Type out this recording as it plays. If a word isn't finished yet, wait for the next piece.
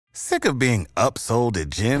Sick of being upsold at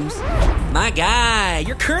gyms? My guy,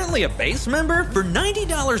 you're currently a base member? For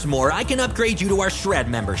 $90 more, I can upgrade you to our Shred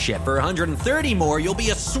membership. For $130 more, you'll be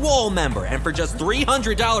a Swole member. And for just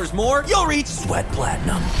 $300 more, you'll reach Sweat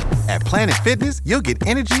Platinum. At Planet Fitness, you'll get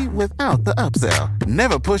energy without the upsell.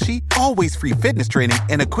 Never pushy, always free fitness training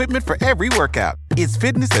and equipment for every workout. It's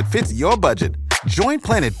fitness that fits your budget. Join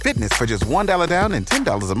Planet Fitness for just $1 down and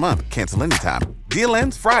 $10 a month. Cancel anytime. Deal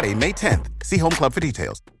ends Friday, May 10th. See Home Club for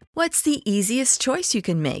details. What's the easiest choice you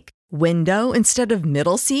can make? Window instead of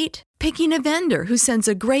middle seat? Picking a vendor who sends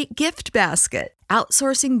a great gift basket?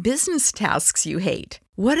 Outsourcing business tasks you hate?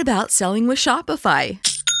 What about selling with Shopify?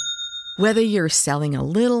 Whether you're selling a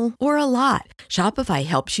little or a lot, Shopify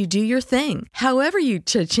helps you do your thing, however you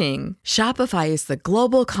cha-ching. Shopify is the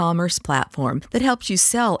global commerce platform that helps you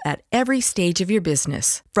sell at every stage of your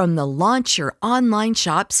business. From the launch your online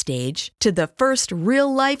shop stage to the first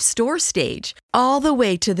real-life store stage, all the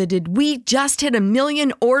way to the did we just hit a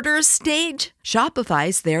million orders stage.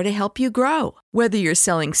 Shopify's there to help you grow. Whether you're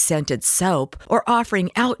selling scented soap or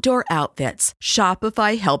offering outdoor outfits,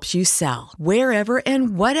 Shopify helps you sell. Wherever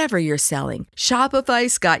and whatever you're selling,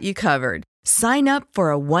 Shopify's got you covered. Sign up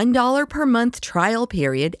for a $1 per month trial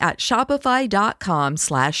period at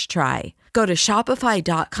shopify.com/try. Go to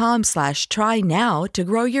shopify.com/try now to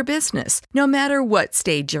grow your business, no matter what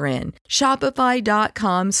stage you're in.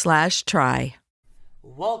 Shopify.com/try.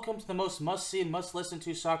 Welcome to the most must-see and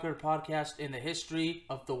must-listen-to soccer podcast in the history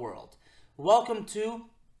of the world. Welcome to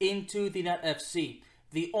Into the Net FC,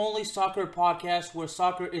 the only soccer podcast where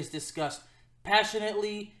soccer is discussed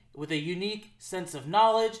passionately with a unique sense of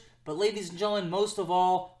knowledge. But ladies and gentlemen, most of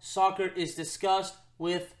all, soccer is discussed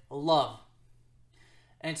with love.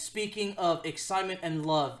 And speaking of excitement and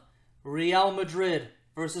love, Real Madrid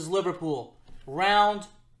versus Liverpool, round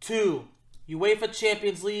 2, UEFA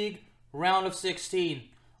Champions League, round of 16.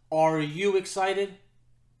 Are you excited?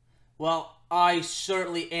 Well, I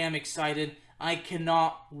certainly am excited. I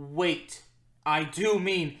cannot wait. I do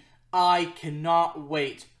mean I cannot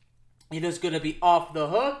wait. It is going to be off the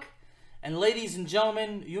hook. And ladies and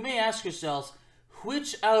gentlemen, you may ask yourselves,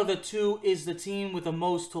 which out of the two is the team with the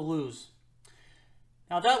most to lose?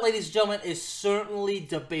 Now that, ladies and gentlemen, is certainly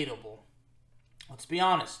debatable. Let's be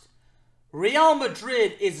honest. Real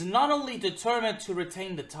Madrid is not only determined to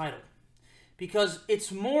retain the title, because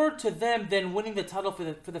it's more to them than winning the title for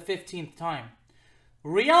the 15th time.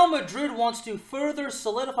 Real Madrid wants to further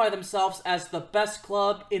solidify themselves as the best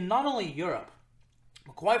club in not only Europe,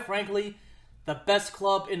 but quite frankly, the best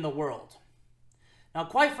club in the world. Now,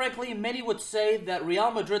 quite frankly, many would say that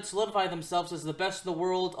Real Madrid solidified themselves as the best in the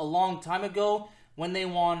world a long time ago when they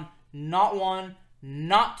won not one,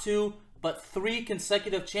 not two, but 3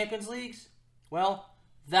 consecutive Champions Leagues. Well,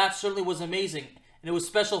 that certainly was amazing. And it was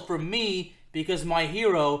special for me because my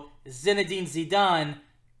hero, Zinedine Zidane,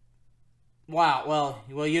 wow, well,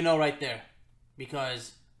 you know right there.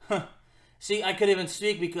 Because, see, I couldn't even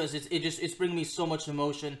speak because it's bringing me so much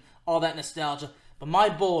emotion, all that nostalgia. But my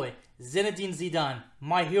boy, Zinedine Zidane,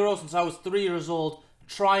 my hero since I was 3 years old,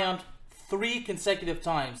 triumphed 3 consecutive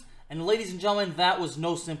times. And ladies and gentlemen, that was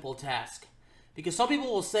no simple task. Because some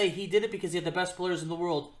people will say he did it because he had the best players in the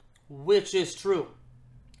world, which is true.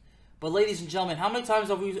 But ladies and gentlemen, how many times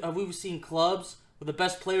have we seen clubs with the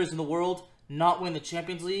best players in the world not win the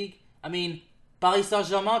Champions League? I mean, Paris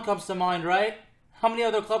Saint-Germain comes to mind, right? How many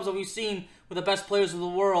other clubs have we seen with the best players in the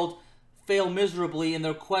world fail miserably in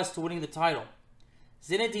their quest to winning the title?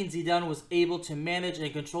 Zinedine Zidane was able to manage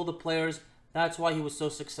and control the players. That's why he was so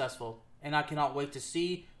successful. And I cannot wait to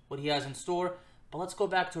see what he has in store. But let's go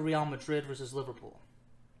back to Real Madrid versus Liverpool.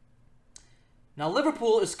 Now,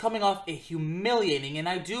 Liverpool is coming off a humiliating, and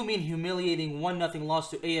I do mean humiliating, 1-0 loss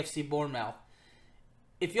to AFC Bournemouth.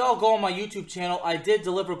 If y'all go on my YouTube channel, I did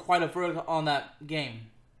deliver quite a verdict on that game.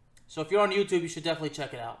 So if you're on YouTube, you should definitely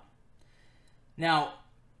check it out. Now,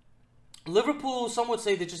 Liverpool, some would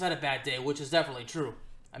say they just had a bad day, which is definitely true.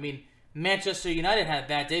 I mean, Manchester United had a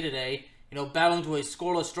bad day today, battling to a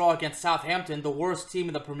scoreless draw against Southampton, the worst team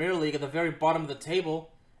in the Premier League at the very bottom of the table.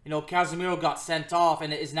 Casemiro got sent off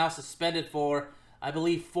and is now suspended for, I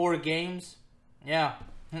believe, 4 games. Yeah,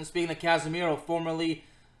 and speaking of Casemiro, formerly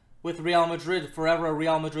with Real Madrid, forever a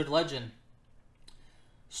Real Madrid legend.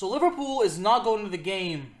 So Liverpool is not going to the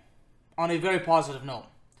game on a very positive note.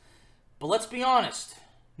 But let's be honest,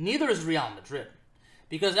 neither is Real Madrid.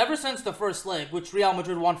 Because ever since the first leg, which Real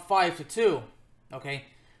Madrid won 5-2, okay,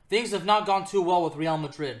 things have not gone too well with Real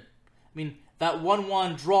Madrid. I mean, that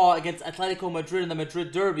 1-1 draw against Atletico Madrid in the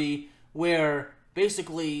Madrid Derby, where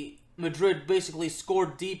Madrid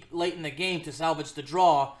scored deep late in the game to salvage the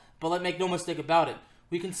draw, but let's make no mistake about it.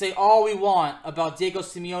 We can say all we want about Diego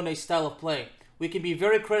Simeone's style of play. We can be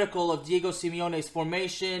very critical of Diego Simeone's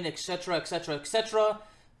formation, etc., etc., etc.,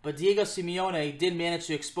 but Diego Simeone did manage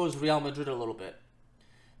to expose Real Madrid a little bit.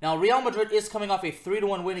 Now, Real Madrid is coming off a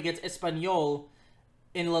 3-1 win against Espanyol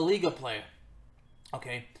in La Liga play.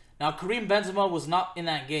 Okay. Now, Karim Benzema was not in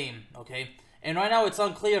that game. Okay. And right now, it's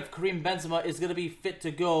unclear if Karim Benzema is going to be fit to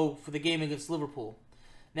go for the game against Liverpool.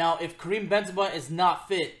 Now, if Karim Benzema is not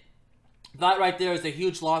fit, that right there is a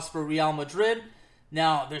huge loss for Real Madrid.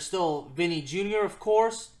 Now, there's still Vinny Jr., of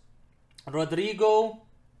course, Rodrigo.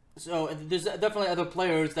 So, there's definitely other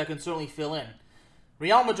players that can certainly fill in.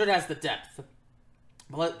 Real Madrid has the depth.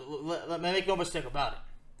 But let me make no mistake about it.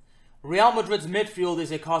 Real Madrid's midfield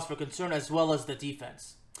is a cause for concern as well as the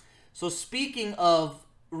defense. So, speaking of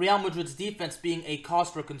Real Madrid's defense being a cause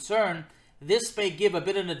for concern, this may give a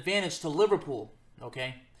bit of an advantage to Liverpool,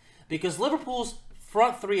 okay? Because Liverpool's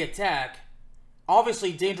front three attack,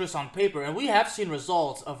 obviously dangerous on paper, and we have seen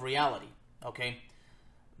results of reality, okay?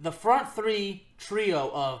 The front three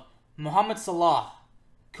trio of Mohamed Salah,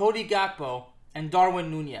 Cody Gakpo, and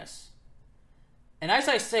Darwin Núñez. And as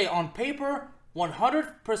I say, on paper,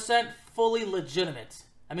 100% fully legitimate.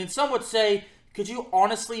 I mean, some would say, could you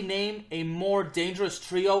honestly name a more dangerous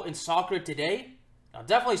trio in soccer today? Now,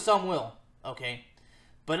 definitely some will, okay?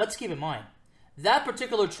 But let's keep in mind, that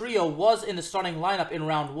particular trio was in the starting lineup in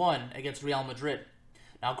round 1 against Real Madrid.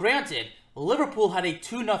 Now, granted, Liverpool had a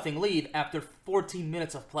 2-0 lead after 14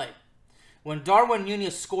 minutes of play, when Darwin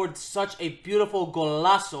Núñez scored such a beautiful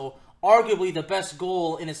golazo, arguably the best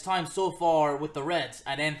goal in his time so far with the Reds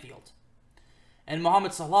at Anfield. And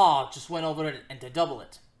Mohamed Salah just went over it and to double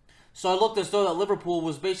it. So it looked as though that Liverpool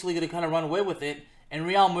was basically going to kind of run away with it, and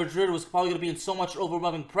Real Madrid was probably going to be in so much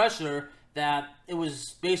overwhelming pressure that it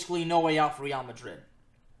was basically no way out for Real Madrid.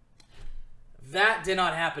 That did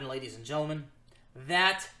not happen, ladies and gentlemen.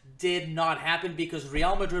 That did not happen because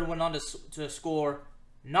Real Madrid went on to score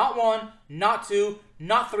not 1, not 2,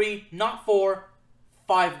 not 3, not 4,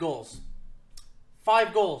 5 goals.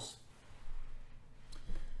 5 goals.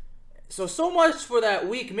 So much for that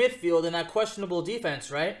weak midfield and that questionable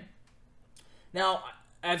defense, right? Now,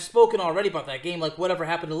 I've spoken already about that game, like whatever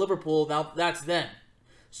happened to Liverpool, now that's them.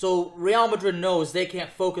 So Real Madrid knows they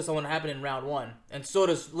can't focus on what happened in round 1, and so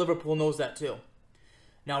does Liverpool knows that too.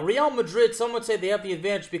 Now, Real Madrid, some would say they have the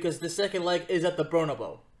advantage because the second leg is at the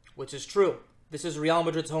Bernabeu, which is true. This is Real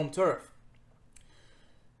Madrid's home turf.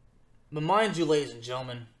 But mind you, ladies and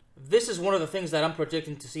gentlemen, this is one of the things that I'm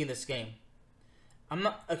predicting to see in this game. I'm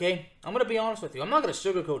going to be honest with you. I'm not going to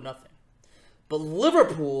sugarcoat nothing. But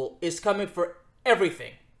Liverpool is coming for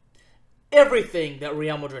everything. Everything that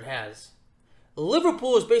Real Madrid has.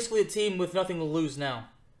 Liverpool is basically a team with nothing to lose now.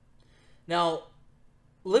 Now,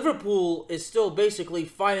 Liverpool is still basically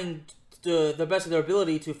fighting the best of their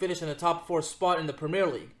ability to finish in the top 4 spot in the Premier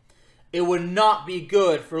League. It would not be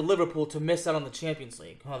good for Liverpool to miss out on the Champions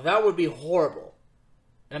League. Well, that would be horrible.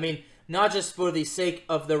 I mean, not just for the sake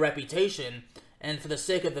of their reputation and for the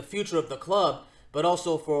sake of the future of the club, but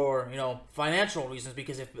also for, financial reasons.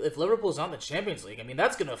 Because if Liverpool's not in the Champions League, I mean,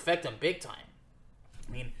 that's going to affect them big time.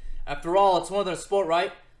 I mean, after all, it's more than a sport,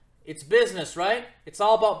 right? It's business, right? It's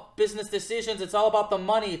all about business decisions. It's all about the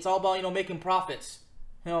money. It's all about, making profits.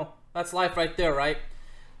 That's life right there, right?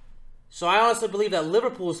 So I honestly believe that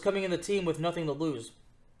Liverpool is coming in the team with nothing to lose.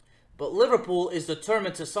 But Liverpool is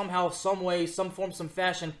determined to somehow, some way, some form, some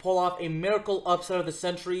fashion, pull off a miracle upset of the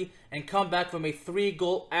century and come back from a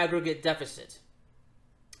 3-goal aggregate deficit.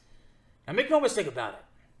 Now make no mistake about it.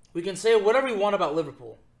 We can say whatever we want about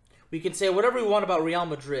Liverpool. We can say whatever we want about Real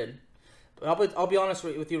Madrid. But I'll be honest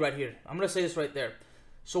with you right here. I'm going to say this right there.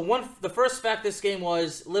 So the first fact this game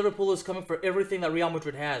was Liverpool is coming for everything that Real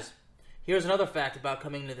Madrid has. Here's another fact about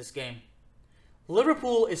coming into this game.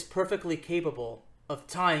 Liverpool is perfectly capable of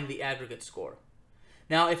tying the aggregate score.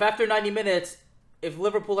 Now, if after 90 minutes, if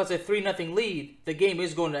Liverpool has a 3-0 lead, the game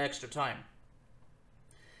is going to extra time.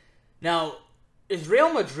 Now, is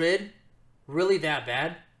Real Madrid really that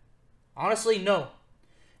bad? Honestly, no.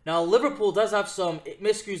 Now, Liverpool does have some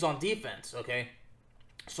miscues on defense, okay?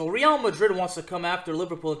 So Real Madrid wants to come after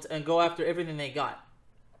Liverpool and go after everything they got.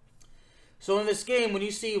 So in this game, when you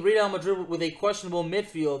see Real Madrid with a questionable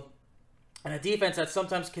midfield and a defense that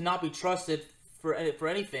sometimes cannot be trusted for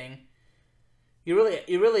anything, you're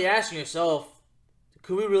really asking yourself,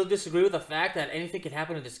 could we really disagree with the fact that anything can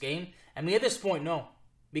happen in this game? I mean, at this point, no.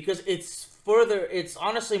 Because it's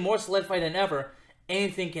honestly more solidified than ever,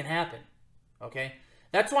 anything can happen. Okay?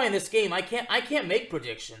 That's why in this game, I can't make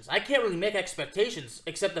predictions. I can't really make expectations,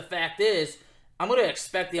 except the fact is, I'm going to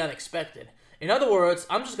expect the unexpected. In other words,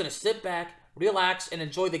 I'm just going to sit back, relax, and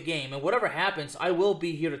enjoy the game. And whatever happens, I will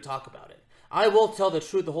be here to talk about it. I will tell the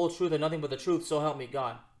truth, the whole truth, and nothing but the truth, so help me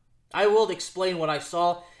God. I will explain what I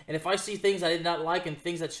saw, and if I see things I did not like and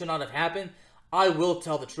things that should not have happened, I will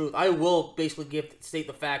tell the truth. I will basically state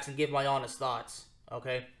the facts and give my honest thoughts,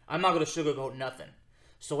 okay? I'm not going to sugarcoat nothing.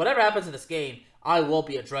 So whatever happens in this game, I will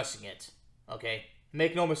be addressing it, okay?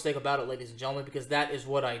 Make no mistake about it, ladies and gentlemen, because that is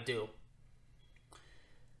what I do.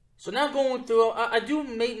 So now going through,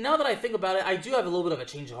 now that I think about it, I do have a little bit of a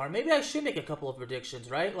change of heart. Maybe I should make a couple of predictions,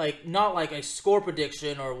 right? Like, not like a score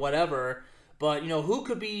prediction or whatever, but, who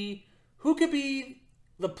could be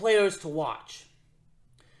the players to watch?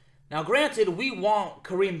 Now, granted, we want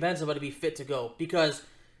Karim Benzema to be fit to go because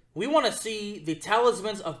we want to see the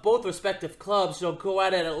talismans of both respective clubs go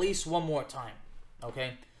at it at least one more time,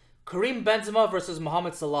 okay? Karim Benzema versus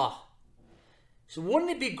Mohamed Salah. So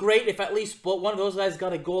wouldn't it be great if at least one of those guys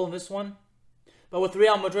got a goal in this one? But with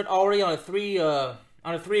Real Madrid already on a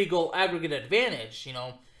three-goal aggregate advantage,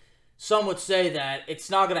 some would say that it's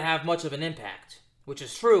not going to have much of an impact, which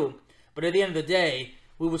is true. But at the end of the day,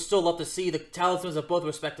 we would still love to see the talismans of both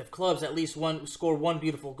respective clubs at least score one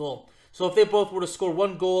beautiful goal. So if they both were to score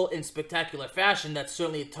one goal in spectacular fashion, that's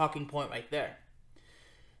certainly a talking point right there.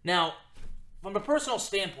 Now, from a personal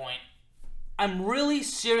standpoint, I'm really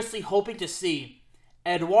seriously hoping to see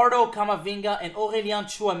Eduardo Camavinga and Aurélien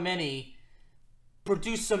Tchouameni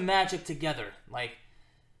produce some magic together.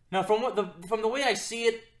 Now from the way I see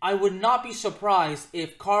it, I would not be surprised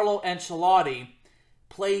if Carlo Ancelotti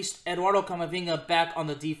placed Eduardo Camavinga back on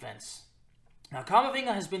the defense. Now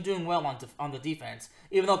Camavinga has been doing well on the defense,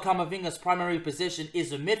 even though Camavinga's primary position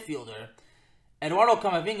is a midfielder. Eduardo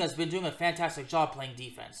Camavinga has been doing a fantastic job playing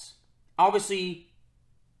defense. Obviously,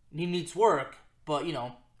 he needs work, but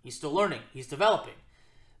he's still learning, he's developing.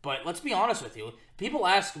 But let's be honest with you. People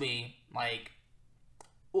ask me,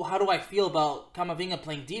 how do I feel about Camavinga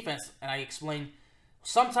playing defense? And I explain,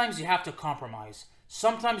 sometimes you have to compromise.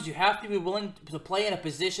 Sometimes you have to be willing to play in a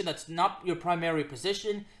position that's not your primary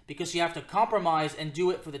position because you have to compromise and do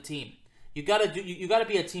it for the team. You gotta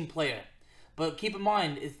be a team player. But keep in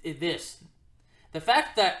mind is this. The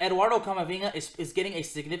fact that Eduardo Camavinga is getting a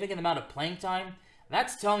significant amount of playing time,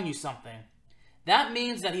 that's telling you something. That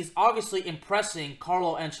means that he's obviously impressing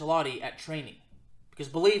Carlo Ancelotti at training. Because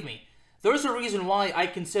believe me, there's a reason why I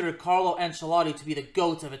consider Carlo Ancelotti to be the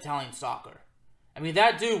GOAT of Italian soccer. I mean,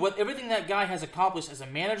 that dude, everything that guy has accomplished as a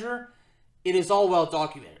manager, it is all well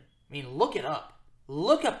documented. I mean, look it up.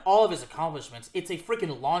 Look up all of his accomplishments. It's a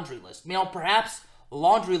freaking laundry list. Perhaps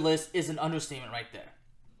laundry list is an understatement right there.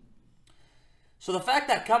 So the fact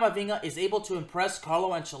that Camavinga is able to impress Carlo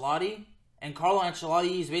Ancelotti, and Carlo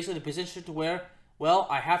Ancelotti is basically in a position to where, well,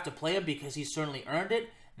 I have to play him because he's certainly earned it.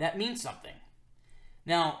 That means something.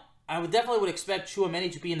 Now, I definitely would expect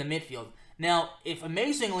Tchouameni to be in the midfield. Now, if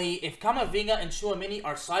Camavinga and Tchouameni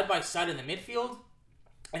are side by side in the midfield,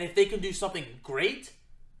 and if they can do something great,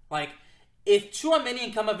 if Tchouameni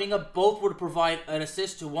and Camavinga both were to provide an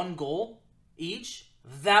assist to one goal each,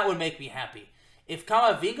 that would make me happy. If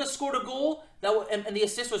Camavinga scored a goal and the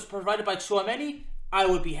assist was provided by Tchouameni, I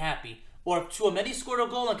would be happy. Or if Tchouameni scored a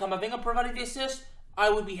goal and Camavinga provided the assist,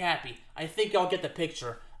 I would be happy. I think y'all get the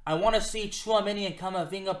picture. I want to see Tchouameni and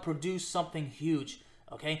Camavinga produce something huge,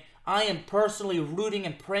 okay? I am personally rooting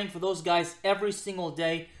and praying for those guys every single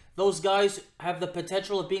day. Those guys have the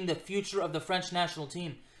potential of being the future of the French national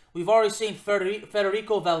team. We've already seen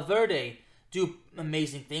Federico Valverde do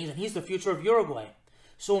amazing things, and he's the future of Uruguay.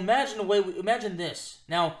 So imagine this.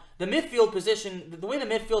 Now, the midfield position, the way the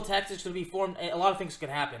midfield tactics could be formed, a lot of things could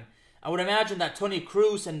happen. I would imagine that Toni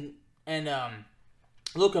Kroos and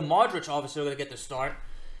Luka Modric obviously are going to get the start.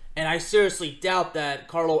 And I seriously doubt that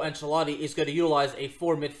Carlo Ancelotti is going to utilize a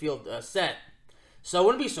 4 midfield set. So I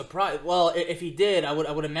wouldn't be surprised. Well, if he did, I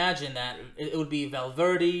would imagine that it would be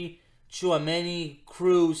Valverde, Tchouameni,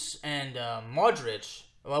 Kroos, and Modric.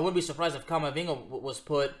 Well, I wouldn't be surprised if Camavinga was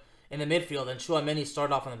put in the midfield and Tchouameni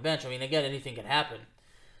started off on the bench. I mean, again, anything could happen.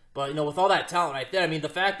 But, with all that talent right there, I mean, the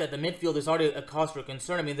fact that the midfield is already a cause for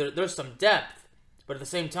concern, I mean, there's some depth. But at the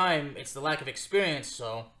same time, it's the lack of experience,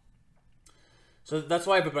 so that's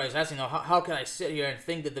why everybody's asking, how can I sit here and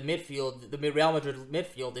think that the Real Madrid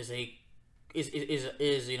midfield is a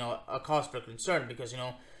cause for concern? Because,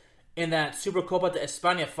 in that Supercopa de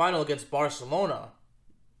España final against Barcelona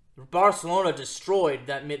destroyed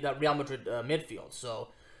that Real Madrid midfield. So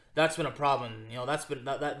that's been a problem. That's been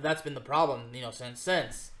the problem.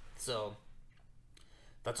 Since. So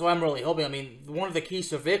that's why I'm really hoping. I mean, one of the keys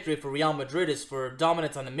to victory for Real Madrid is for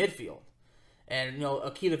dominance on the midfield. And,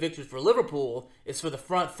 a key to victory for Liverpool is for the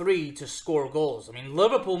front three to score goals. I mean,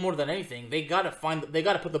 Liverpool, more than anything, they got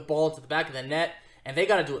to put the ball into the back of the net, and they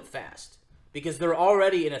got to do it fast. Because they're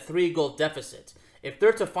already in a 3-goal deficit. If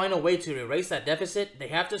they're to find a way to erase that deficit, they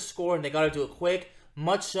have to score, and they got to do it quick,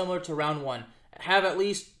 much similar to round 1. Have at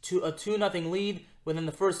least a 2-0 lead within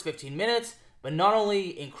the first 15 minutes, but not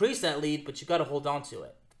only increase that lead, but you got to hold on to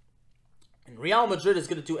it. And Real Madrid is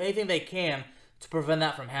going to do anything they can to prevent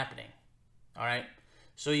that from happening. All right?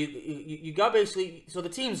 So you got basically... So the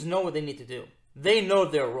teams know what they need to do. They know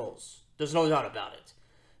their roles. There's no doubt about it.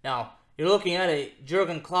 Now, you're looking at a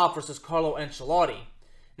Jurgen Klopp versus Carlo Ancelotti.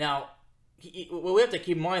 Now, what we have to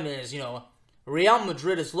keep in mind is, Real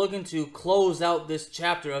Madrid is looking to close out this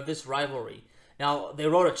chapter of this rivalry. Now, they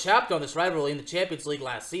wrote a chapter on this rivalry in the Champions League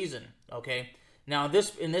last season, okay? Now,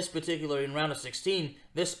 in round of 16,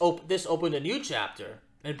 this opened a new chapter,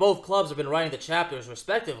 and both clubs have been writing the chapters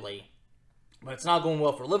respectively, but it's not going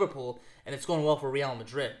well for Liverpool, and it's going well for Real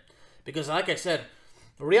Madrid. Because, like I said,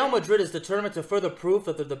 Real Madrid is determined to further prove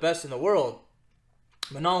that they're the best in the world,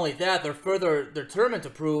 but not only that, they're further determined to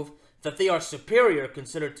prove that they are superior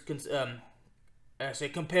compared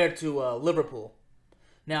to Liverpool.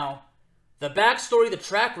 Now, the backstory, the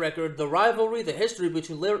track record, the rivalry, the history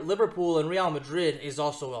between Liverpool and Real Madrid is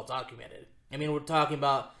also well documented. I mean, we're talking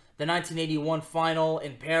about the 1981 final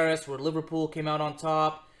in Paris where Liverpool came out on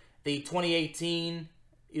top, the 2018,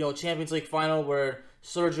 Champions League final where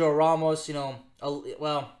Sergio Ramos,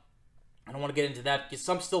 well, I don't want to get into that because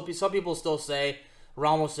some people still say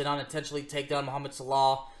Ramos did not intentionally take down Mohamed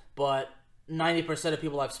Salah, but 90% of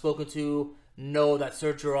people I've spoken to know that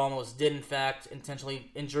Sergio Ramos did in fact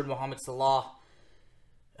intentionally injured Mohamed Salah.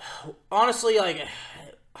 Honestly,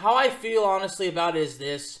 how I feel honestly about it is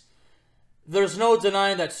this. There's no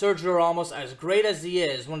denying that Sergio Ramos, as great as he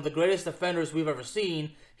is, one of the greatest defenders we've ever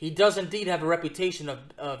seen, he does indeed have a reputation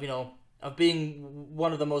of being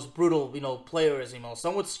one of the most brutal, players.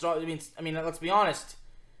 Some would start. I mean, let's be honest.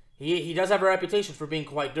 He does have a reputation for being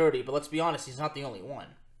quite dirty, but let's be honest, he's not the only one.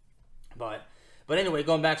 But anyway,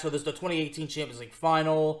 going back, so there's the 2018 Champions League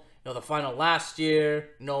final, the final last year,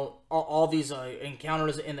 all these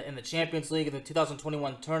encounters in the Champions League, in the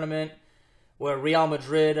 2021 tournament, where Real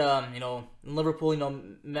Madrid, and Liverpool,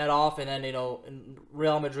 met off, and then,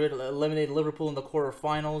 Real Madrid eliminated Liverpool in the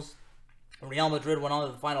quarterfinals. Real Madrid went on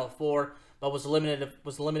to the Final Four, but was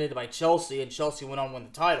eliminated by Chelsea, and Chelsea went on to win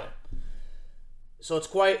the title. So it's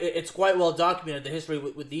quite well documented, the history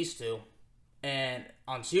with these two. And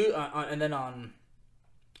on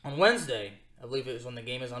Wednesday, I believe it was when the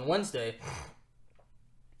game is on Wednesday,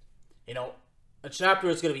 a chapter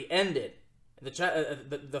is going to be ended.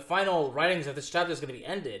 The final writings of this chapter is going to be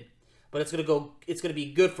ended, but it's going to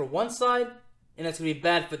be good for one side, and it's going to be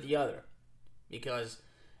bad for the other. Because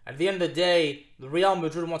at the end of the day, the Real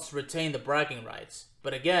Madrid wants to retain the bragging rights.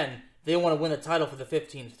 But again, they want to win the title for the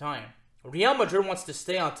 15th time. Real Madrid wants to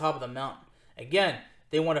stay on top of the mountain. Again,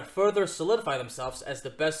 they want to further solidify themselves as the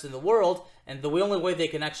best in the world, and the only way they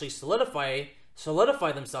can actually solidify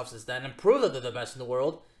themselves as that and prove that they're the best in the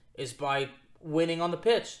world is by winning on the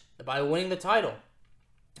pitch, by winning the title.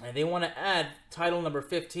 And they want to add title number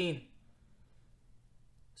 15.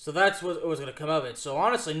 So that's what was going to come of it. So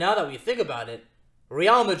honestly, now that we think about it,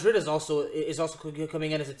 Real Madrid is also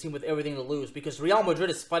coming in as a team with everything to lose, because Real Madrid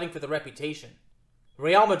is fighting for the reputation.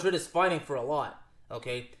 Real Madrid is fighting for a lot,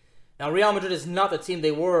 okay? Now, Real Madrid is not the team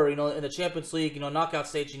they were, in the Champions League, knockout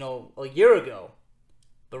stage, a year ago.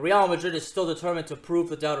 But Real Madrid is still determined to prove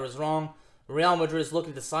the doubters wrong. Real Madrid is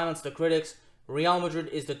looking to silence the critics. Real Madrid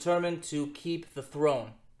is determined to keep the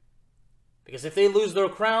throne. Because if they lose their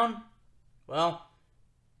crown, well,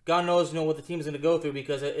 God knows, what the team is going to go through,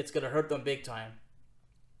 because it's going to hurt them big time.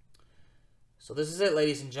 So this is it,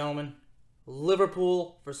 ladies and gentlemen.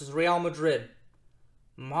 Liverpool versus Real Madrid.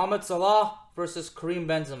 Mohamed Salah versus Karim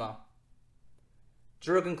Benzema.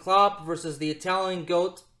 Jurgen Klopp versus the Italian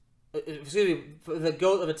GOAT, the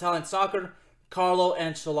GOAT of Italian soccer, Carlo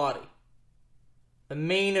Ancelotti. The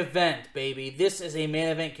main event, baby. This is a main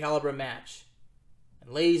event caliber match.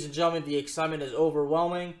 And ladies and gentlemen, the excitement is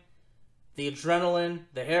overwhelming. The adrenaline,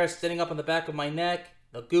 the hair standing up on the back of my neck,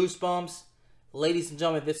 the goosebumps. Ladies and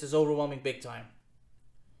gentlemen, this is overwhelming big time.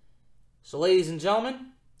 So ladies and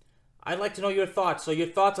gentlemen, I'd like to know your thoughts. So your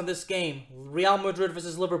thoughts on this game, Real Madrid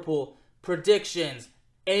versus Liverpool, predictions,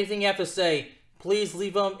 anything you have to say, please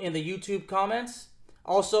leave them in the YouTube comments.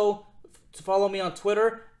 Also, to follow me on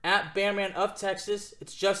Twitter, @BearmanofTexas.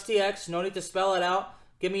 It's just TX, no need to spell it out.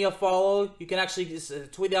 Give me a follow. You can actually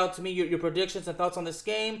just tweet out to me your predictions and thoughts on this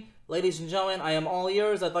game. Ladies and gentlemen, I am all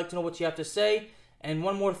ears. I'd like to know what you have to say. And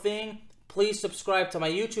one more thing, please subscribe to my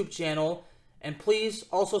YouTube channel. And please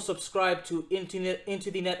also subscribe to Into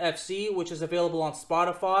the Net FC, which is available on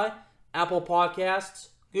Spotify, Apple Podcasts,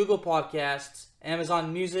 Google Podcasts,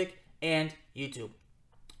 Amazon Music, and YouTube.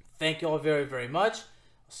 Thank you all very, very much.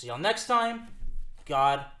 I'll see y'all next time.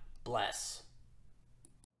 God bless.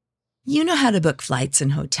 You know how to book flights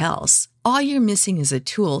and hotels. All you're missing is a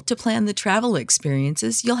tool to plan the travel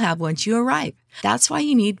experiences you'll have once you arrive. That's why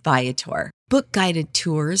you need Viator. Book guided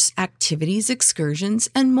tours, activities, excursions,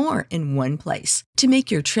 and more in one place to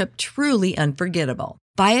make your trip truly unforgettable.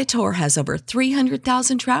 Viator has over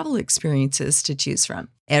 300,000 travel experiences to choose from.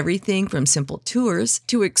 Everything from simple tours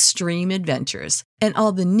to extreme adventures and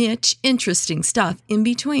all the niche, interesting stuff in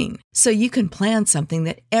between. So you can plan something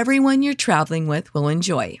that everyone you're traveling with will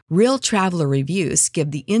enjoy. Real traveler reviews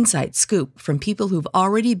give the inside scoop from people who've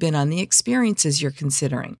already been on the experiences you're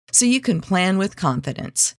considering. So you can plan with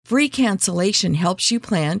confidence. Free cancellation helps you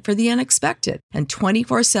plan for the unexpected. And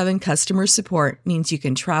 24/7 customer support means you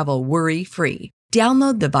can travel worry-free.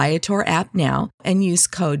 Download the Viator app now and use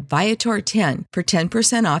code Viator10 for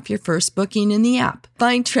 10% off your first booking in the app.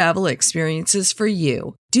 Find travel experiences for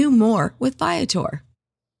you. Do more with Viator.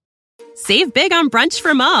 Save big on brunch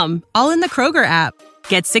for mom, all in the Kroger app.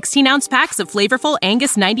 Get 16-ounce packs of flavorful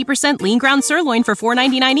Angus 90% lean ground sirloin for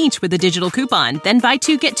 $4.99 each with a digital coupon. Then buy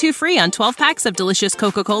 2, get 2 free on 12 packs of delicious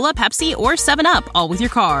Coca-Cola, Pepsi, or 7-Up, all with your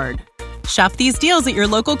card. Shop these deals at your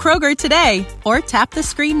local Kroger today, or tap the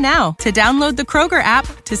screen now to download the Kroger app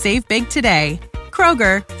to save big today.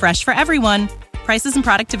 Kroger, fresh for everyone. Prices and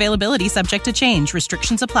product availability subject to change.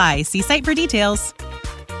 Restrictions apply. See site for details.